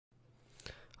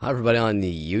Hi everybody on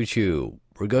the YouTube.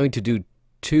 We're going to do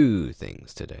two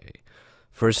things today.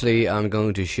 Firstly, I'm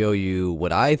going to show you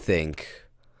what I think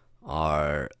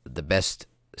are the best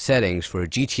settings for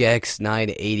GTX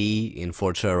 980 in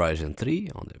Forza Horizon 3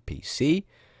 on the PC.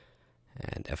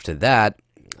 And after that,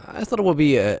 I thought it would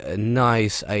be a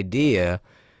nice idea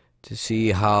to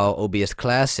see how OBS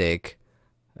Classic,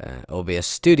 OBS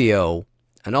Studio,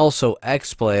 and also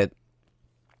Xsplit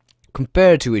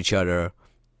compare to each other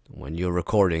when you're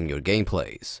recording your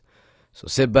gameplays. So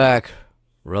sit back,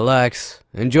 relax,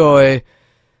 enjoy,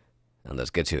 and let's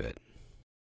get to it.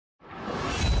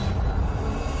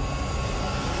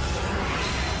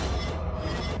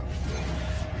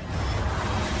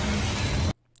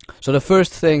 So the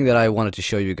first thing that I wanted to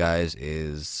show you guys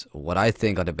is what I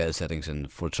think are the best settings in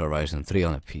Forza Horizon 3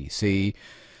 on a PC.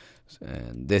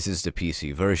 And this is the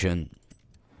PC version.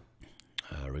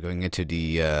 We're going into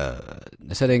the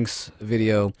settings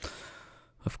video.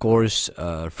 Of course,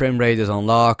 frame rate is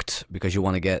unlocked because you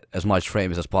want to get as much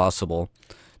frames as possible.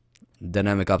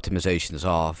 Dynamic optimization is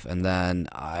off, and then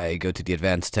I go to the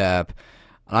advanced tab.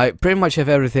 I pretty much have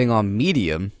everything on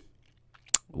medium,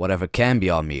 whatever can be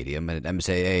on medium, and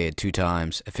MSAA at 2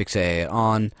 times, FXAA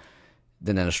on,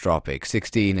 then anisotropic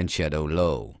 16 and shadow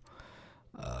low.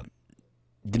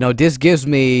 This gives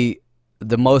me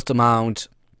the most amount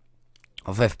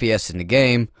of FPS in the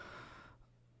game,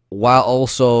 while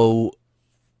also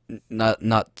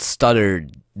not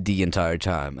stuttered the entire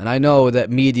time. And I know that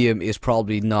medium is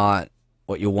probably not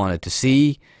what you wanted to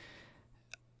see.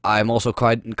 I'm also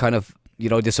kind of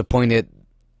disappointed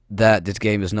that this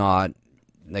game is not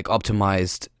like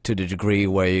optimized to the degree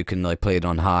where you can like play it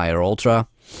on high or ultra.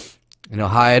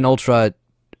 High and ultra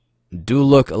do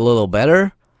look a little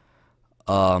better,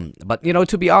 but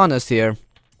to be honest here,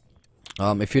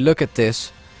 if you look at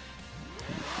this,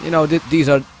 these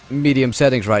are medium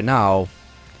settings right now.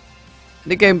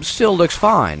 The game still looks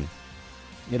fine,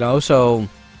 so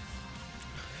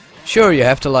sure, you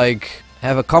have to like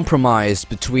have a compromise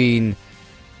between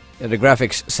the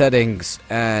graphics settings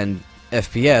and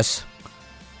FPS.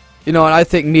 And I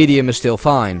think medium is still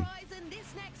fine.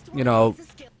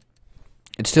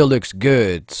 It still looks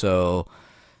good, so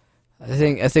I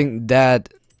think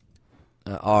that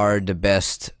are the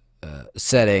best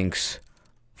settings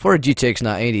for a GTX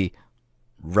 980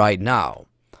 right now.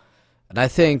 And I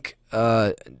think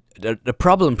the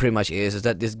problem pretty much is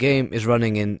that this game is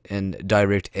running in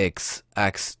DirectX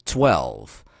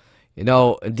X12.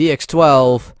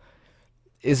 DX12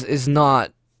 is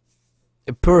not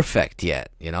perfect yet.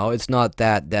 It's not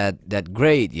that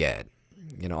great yet.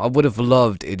 I would have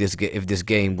loved if this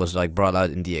game was like brought out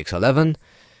in DX11.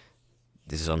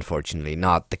 This is unfortunately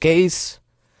not the case.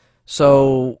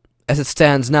 So as it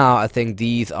stands now, I think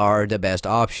these are the best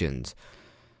options.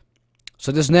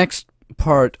 So this next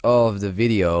part of the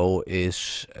video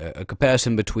is a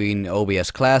comparison between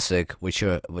OBS Classic, which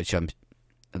I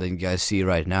think you guys see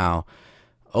right now,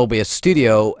 OBS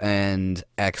Studio, and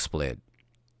Xsplit.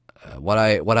 What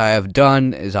I have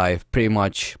done is I've pretty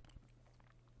much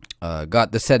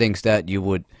got the settings that you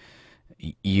would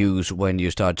use when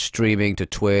you start streaming to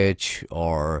Twitch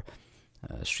or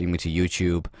streaming to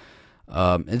YouTube.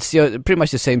 It's pretty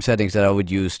much the same settings that I would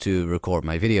use to record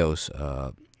my videos,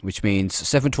 which means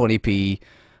 720p.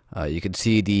 You can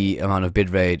see the amount of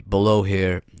bitrate below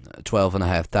here,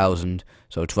 12,500,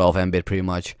 so 12 Mbit pretty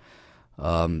much.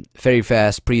 Very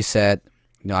fast preset.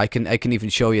 I can even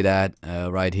show you that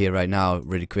right here, right now,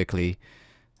 really quickly.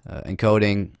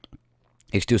 Encoding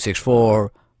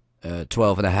H.264,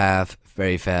 12.5,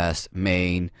 very fast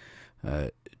main,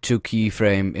 2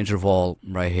 keyframe interval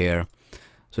right here.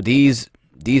 So these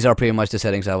are pretty much the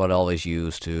settings I would always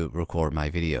use to record my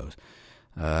videos.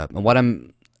 And what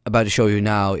I'm about to show you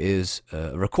now is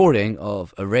a recording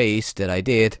of a race that I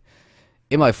did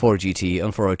in my 4GT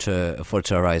on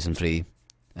Forza Horizon 3,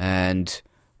 and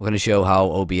we're going to show how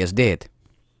OBS did.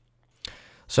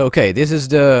 So okay, this is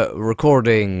the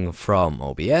recording from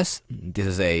OBS. This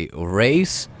is a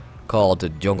race called the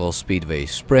Jungle Speedway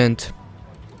Sprint.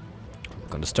 I'm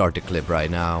going to start the clip right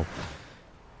now.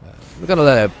 We're gonna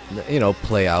let it,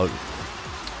 play out,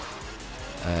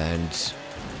 and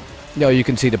you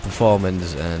can see the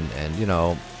performance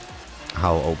and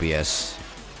how OBS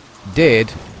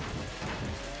did.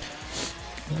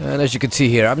 And as you can see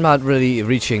here, I'm not really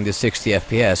reaching the 60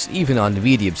 FPS, even on the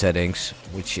medium settings,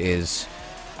 which is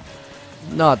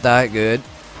not that good.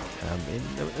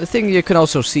 The thing you can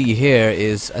also see here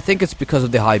is, I think it's because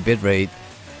of the high bitrate,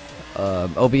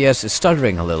 OBS is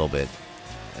stuttering a little bit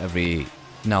every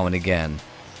now and again.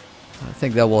 I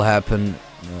think that will happen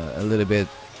a little bit.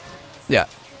 Yeah,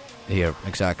 here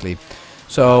exactly.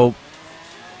 So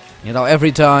You know,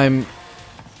 every time,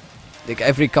 like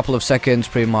every couple of seconds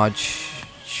pretty much,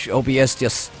 OBS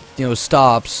just, you know,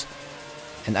 stops,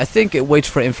 and I think it waits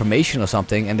for information or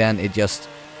something, and then it just,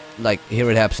 like,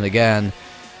 here it happens again.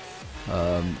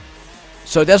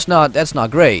 So that's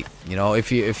not great. You know,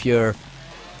 if you're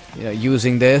you know,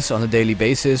 using this on a daily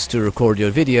basis to record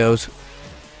your videos,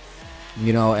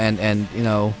 you know, and you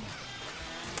know,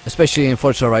 especially in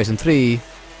Forza Horizon 3,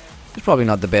 it's probably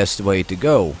not the best way to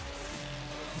go,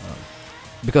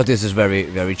 because this is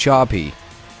very choppy,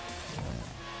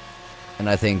 and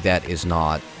I think that's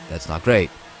not great.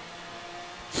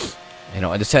 You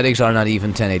know, and the settings are not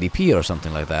even 1080p or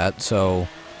something like that, so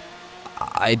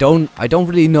I don't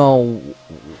really know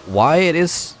why it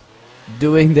is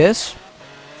doing this.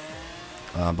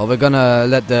 But we're gonna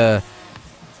let the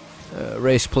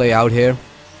race play out here,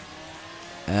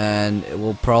 and it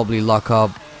will probably lock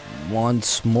up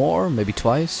once more, maybe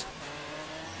twice,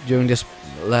 during this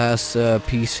last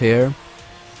piece here.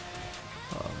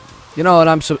 You know, and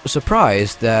I'm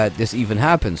surprised that this even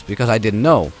happens, because I didn't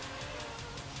know.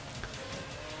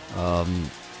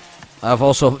 I've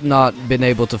also not been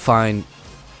able to find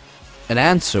an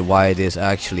answer why this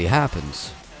actually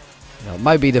happens. You know, it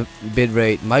might be the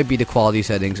bitrate, might be the quality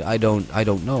settings. I don't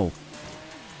know.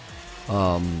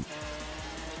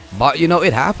 But you know,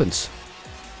 it happens,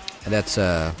 and that's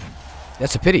a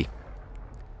pity.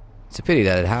 It's a pity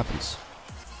that it happens.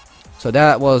 So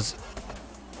that was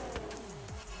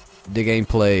the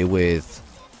gameplay with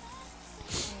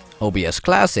OBS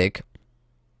Classic.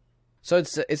 So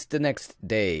it's the next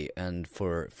day, and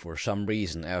for some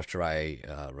reason, after I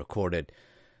recorded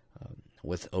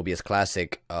with OBS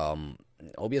Classic,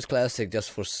 OBS Classic,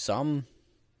 just for some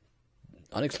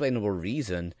unexplainable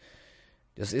reason,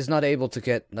 just is not able to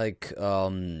get like 60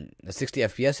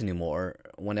 FPS anymore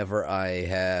whenever I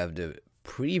have the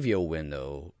preview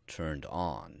window turned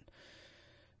on.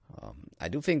 I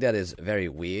do think that is very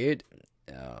weird.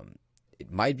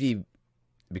 It might be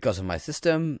because of my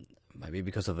system, might be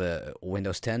because of a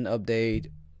Windows 10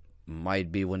 update, might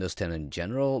be Windows 10 in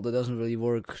general that doesn't really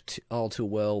work all too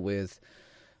well with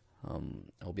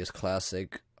OBS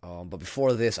Classic. But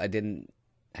before this, I didn't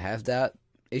have that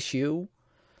issue.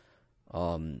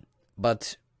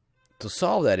 But to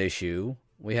solve that issue,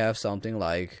 we have something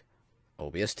like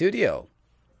OBS Studio.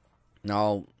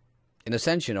 Now, in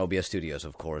Ascension, OBS Studio is,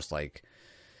 of course, like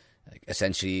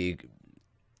essentially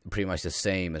pretty much the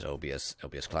same as OBS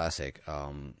Classic.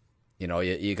 You know,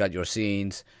 you got your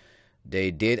scenes.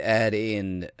 They did add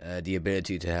in the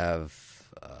ability to have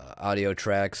audio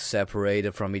tracks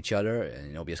separated from each other.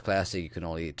 And in OBS Classic, you can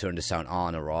only turn the sound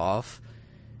on or off.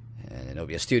 And in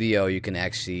OBS Studio, you can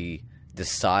actually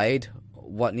decide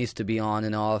what needs to be on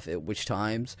and off at which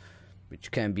times,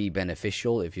 which can be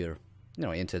beneficial if you're, you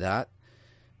know, into that.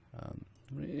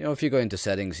 You know, if you go into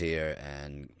settings here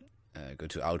and go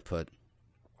to output,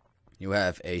 you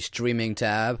have a streaming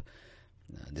tab.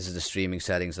 This is the streaming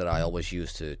settings that I always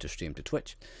use to stream to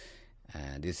Twitch.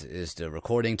 And this is the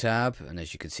recording tab. And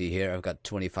as you can see here, I've got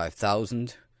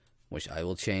 25,000, which I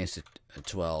will change to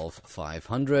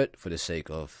 12,500 for the sake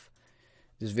of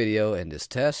this video and this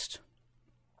test.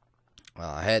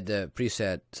 I had the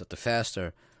preset set to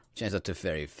faster, changed that to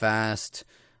very fast,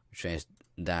 changed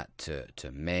that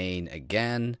to main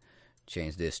again,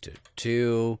 change this to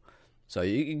 2. So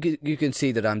you can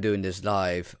see that I'm doing this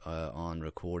live on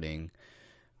recording.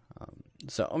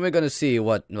 So we're going to see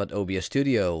what OBS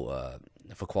Studio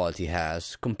for quality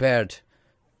has compared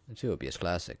to OBS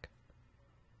Classic.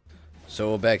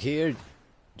 So back here,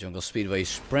 Jungle Speedway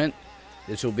Sprint.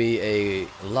 This will be a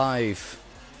live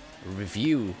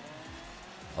review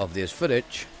of this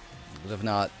footage, because I've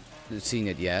not seen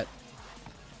it yet.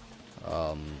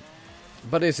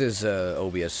 But this is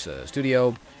OBS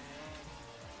Studio,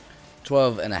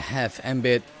 12.5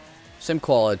 Mbit, same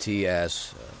quality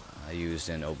as I used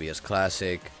in OBS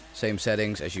Classic, same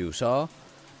settings as you saw.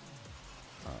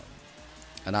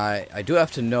 And I do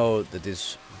have to note that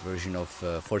this version of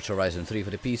Forza Horizon 3 for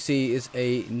the PC is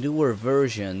a newer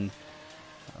version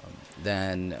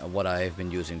than what I've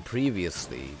been using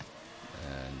previously.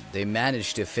 They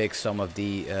managed to fix some of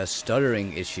the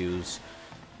stuttering issues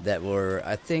that were,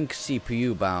 I think,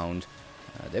 CPU bound.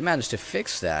 They managed to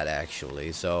fix that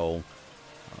actually, so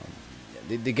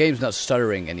the game's not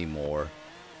stuttering anymore.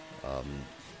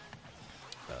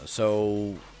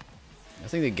 So I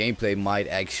think the gameplay might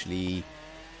actually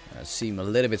seem a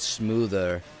little bit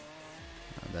smoother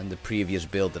than the previous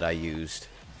build that I used.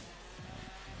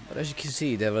 But as you can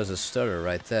see, there was a stutter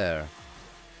right there.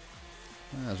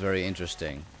 That's very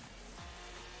interesting.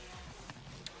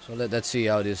 So let's see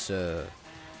how this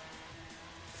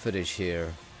footage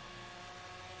here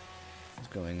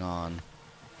What's going on?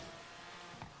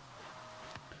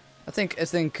 I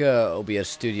think OBS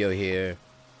Studio here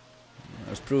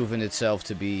has proven itself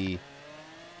to be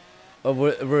a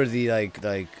worthy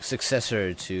like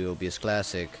successor to OBS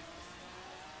Classic.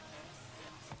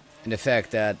 In the fact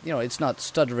that, you know, it's not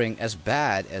stuttering as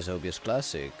bad as OBS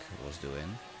Classic was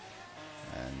doing.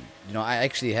 And, you know, I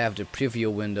actually have the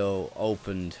preview window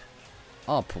opened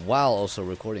up while also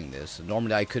recording this.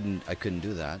 Normally I couldn't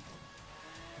do that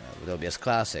with OBS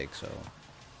Classic, so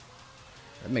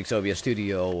that makes OBS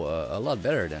Studio a lot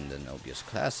better than OBS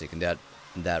Classic in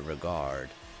that regard.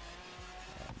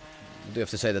 I do have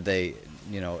to say that they,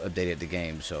 you know, updated the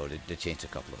game, so they changed a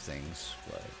couple of things,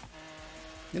 but,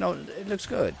 you know, it looks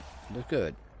good. It looks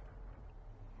good.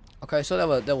 Okay, so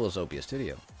that was OBS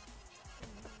Studio.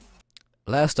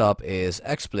 Last up is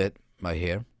Xsplit right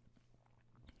here.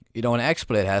 You know, an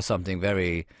Xsplit has something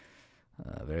very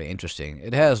interesting.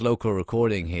 It has local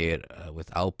recording here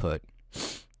with output,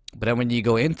 but then when you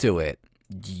go into it,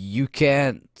 you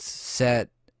can't set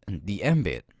the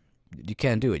mbit. You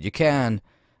can't do it. You can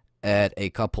add a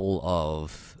couple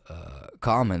of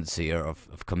comments here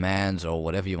of commands or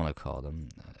whatever you want to call them.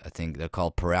 I think they're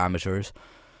called parameters.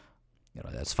 You know,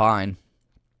 that's fine.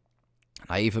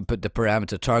 I even put the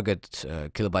parameter target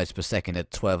kilobytes per second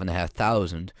at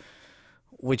 12,500,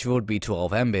 which would be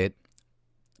 12 mbit.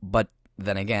 But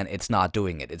then again, it's not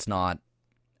doing it. It's not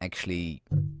actually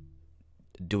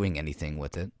doing anything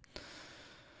with it.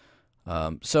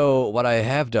 So what I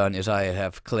have done is I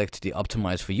have clicked the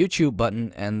optimize for YouTube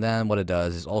button, and then what it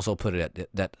does is also put it at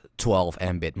that 12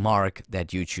 mbit mark that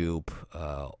YouTube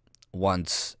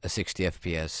wants a 60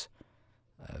 FPS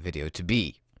video to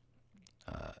be.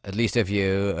 At least if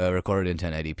you record it in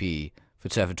 1080p. If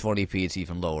it's 720p, it's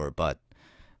even lower, but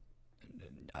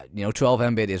you know, 12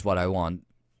 mbit is what I want.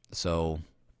 So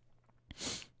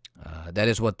that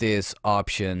is what this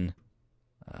option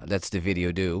lets the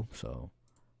video do. So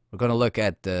we're gonna look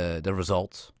at the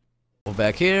results. We're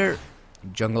back here,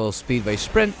 Jungle Speedway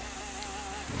Sprint.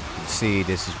 You can see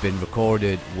this has been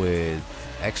recorded with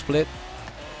Xsplit.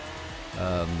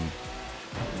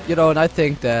 You know, and I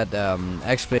think that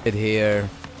Xsplit here,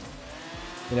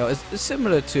 you know, is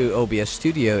similar to OBS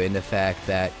Studio in the fact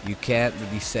that you can't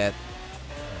really set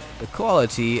the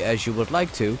quality as you would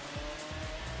like to.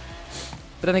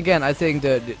 But then again, I think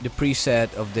the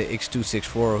preset of the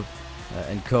X264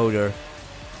 encoder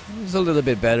is a little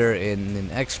bit better in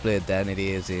Xsplit than it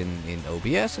is in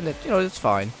OBS, and that, you know, it's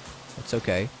fine. It's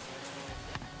okay.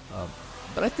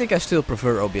 But I think I still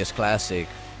prefer OBS Classic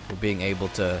for being able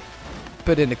to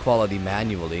put in the quality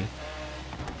manually.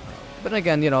 But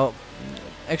again, you know,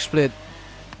 Xsplit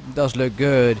does look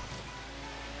good.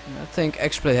 I think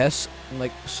Xsplit has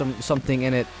like something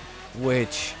in it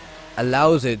which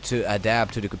allows it to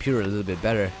adapt to the computer a little bit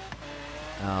better,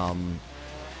 and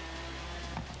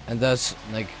thus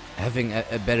like having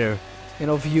a better, you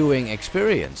know, viewing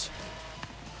experience.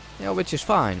 You know, which is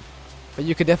fine. But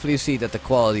you can definitely see that the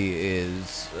quality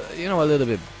is, you know, a little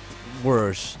bit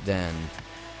worse than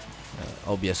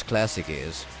OBS Classic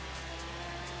is.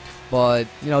 But,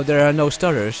 you know, there are no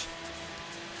stutters.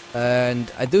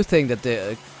 And I do think that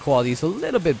the quality is a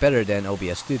little bit better than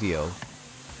OBS Studio.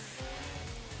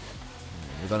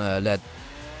 We're gonna let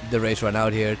the race run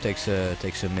out here. Takes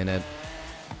a minute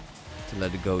to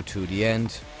let it go to the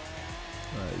end.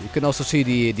 You can also see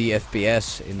the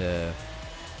FPS in the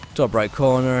top right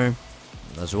corner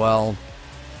as well.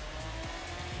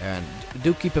 And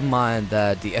do keep in mind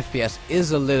that the FPS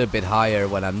is a little bit higher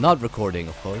when I'm not recording,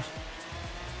 of course.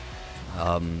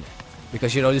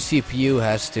 Because, you know, the CPU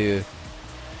has to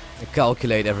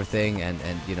calculate everything and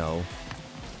you know,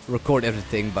 record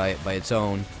everything by its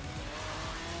own.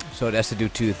 So it has to do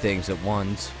two things at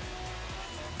once.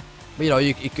 But, you know,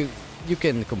 you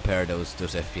can compare those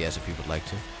FPS if you would like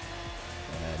to.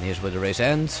 And here's where the race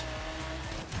ends.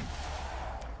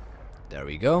 There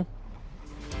we go.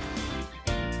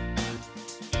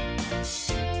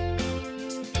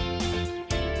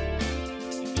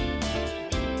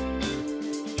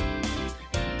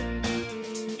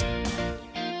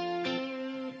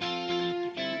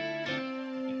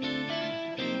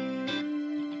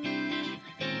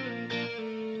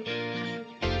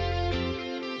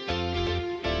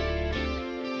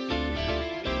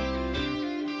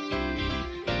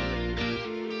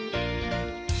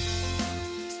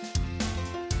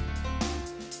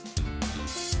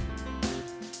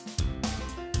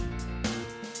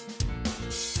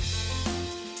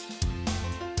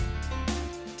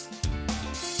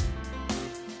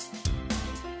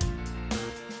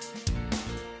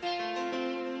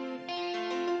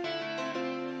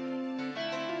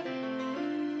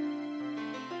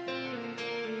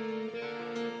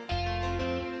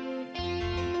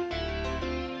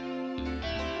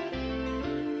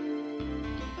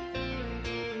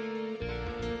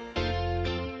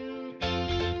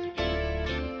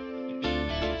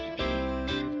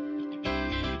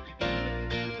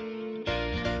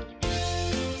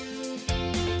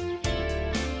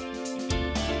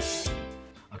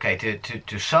 Okay,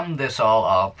 to sum this all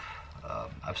up,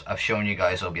 I've shown you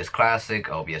guys OBS Classic,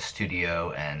 OBS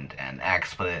Studio, and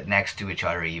Xsplit next to each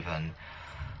other even.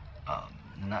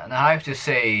 Now I have to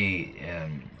say,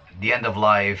 the end of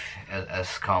life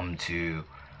has come to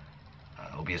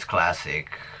OBS Classic.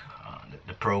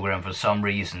 The program for some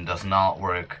reason does not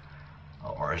work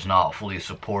or is not fully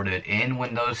supported in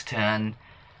Windows 10,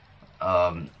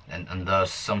 and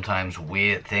thus sometimes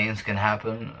weird things can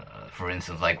happen. For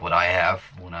instance, like what I have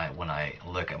when I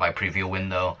look at my preview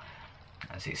window,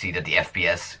 I see that the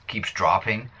FPS keeps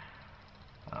dropping.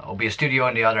 OBS Studio,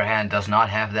 on the other hand, does not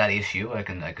have that issue. I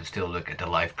can still look at the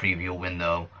live preview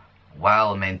window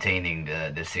while maintaining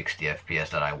the 60 FPS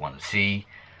that I want to see.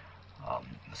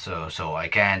 So I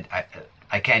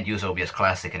can't use OBS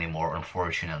Classic anymore,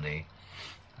 unfortunately.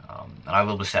 And I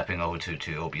will be stepping over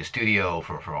to OBS Studio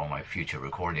for all my future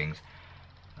recordings,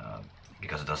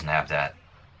 because it doesn't have that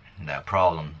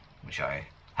problem, which I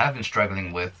have been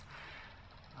struggling with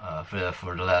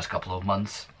for the last couple of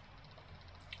months.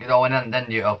 You know, and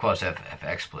then you of course have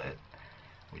Xsplit,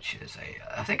 which is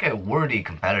I think a worthy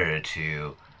competitor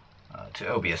to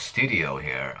OBS Studio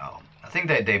here. I think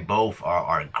that they both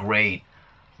are great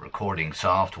recording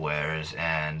softwares,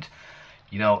 and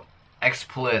you know,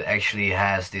 Xsplit actually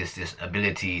has this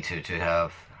ability to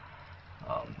have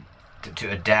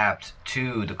to adapt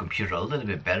to the computer a little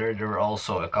bit better. There are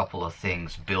also a couple of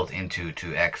things built into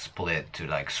Xsplit to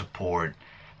like support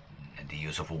the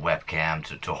use of a webcam,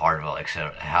 to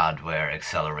hardware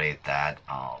accelerate that,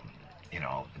 you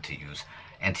know, to use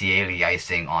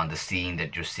anti-aliasing on the scene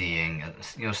that you're seeing,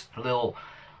 you know,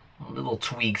 little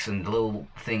tweaks and little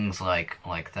things like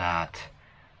that.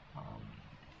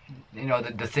 You know,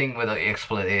 the thing with the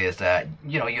Xsplit is that,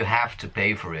 you know, you have to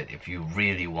pay for it if you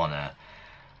really wanna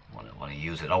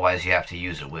use it. Otherwise, you have to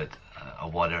use it with a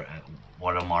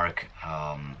watermark.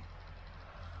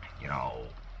 You know,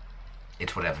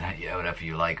 it's whatever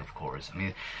you like, of course. I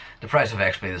mean, the price of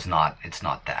Xsplit is not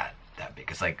that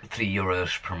big. It's like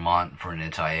 €3 per month for an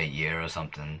entire year or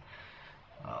something.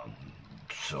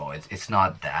 So it's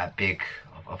not that big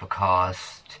of a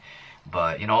cost.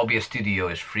 But you know, OBS Studio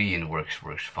is free and works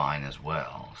fine as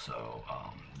well. So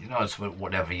you know, it's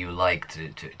whatever you like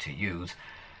to use.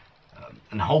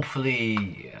 And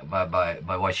hopefully,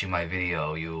 by watching my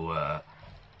video, you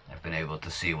have been able to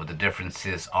see what the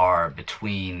differences are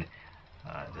between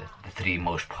the three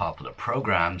most popular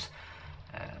programs.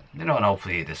 You know, and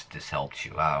hopefully this helped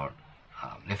you out.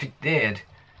 If it did,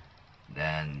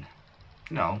 then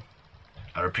you know,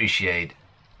 I'd appreciate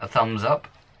a thumbs up.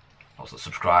 Also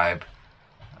subscribe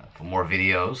for more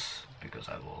videos, because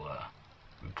I will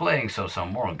be playing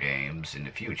some more games in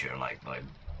the future. Like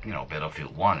you know,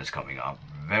 Battlefield 1 is coming up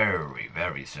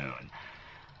very soon.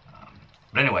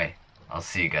 But anyway, I'll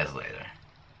see you guys later.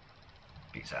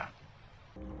 Peace out.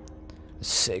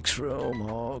 6 room,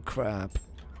 oh crap.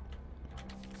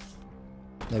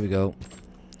 There we go.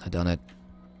 I done it.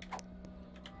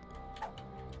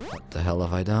 What the hell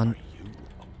have I done?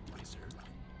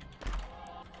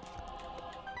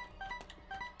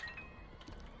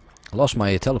 I lost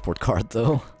my teleport card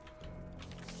though.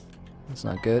 That's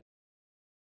not good.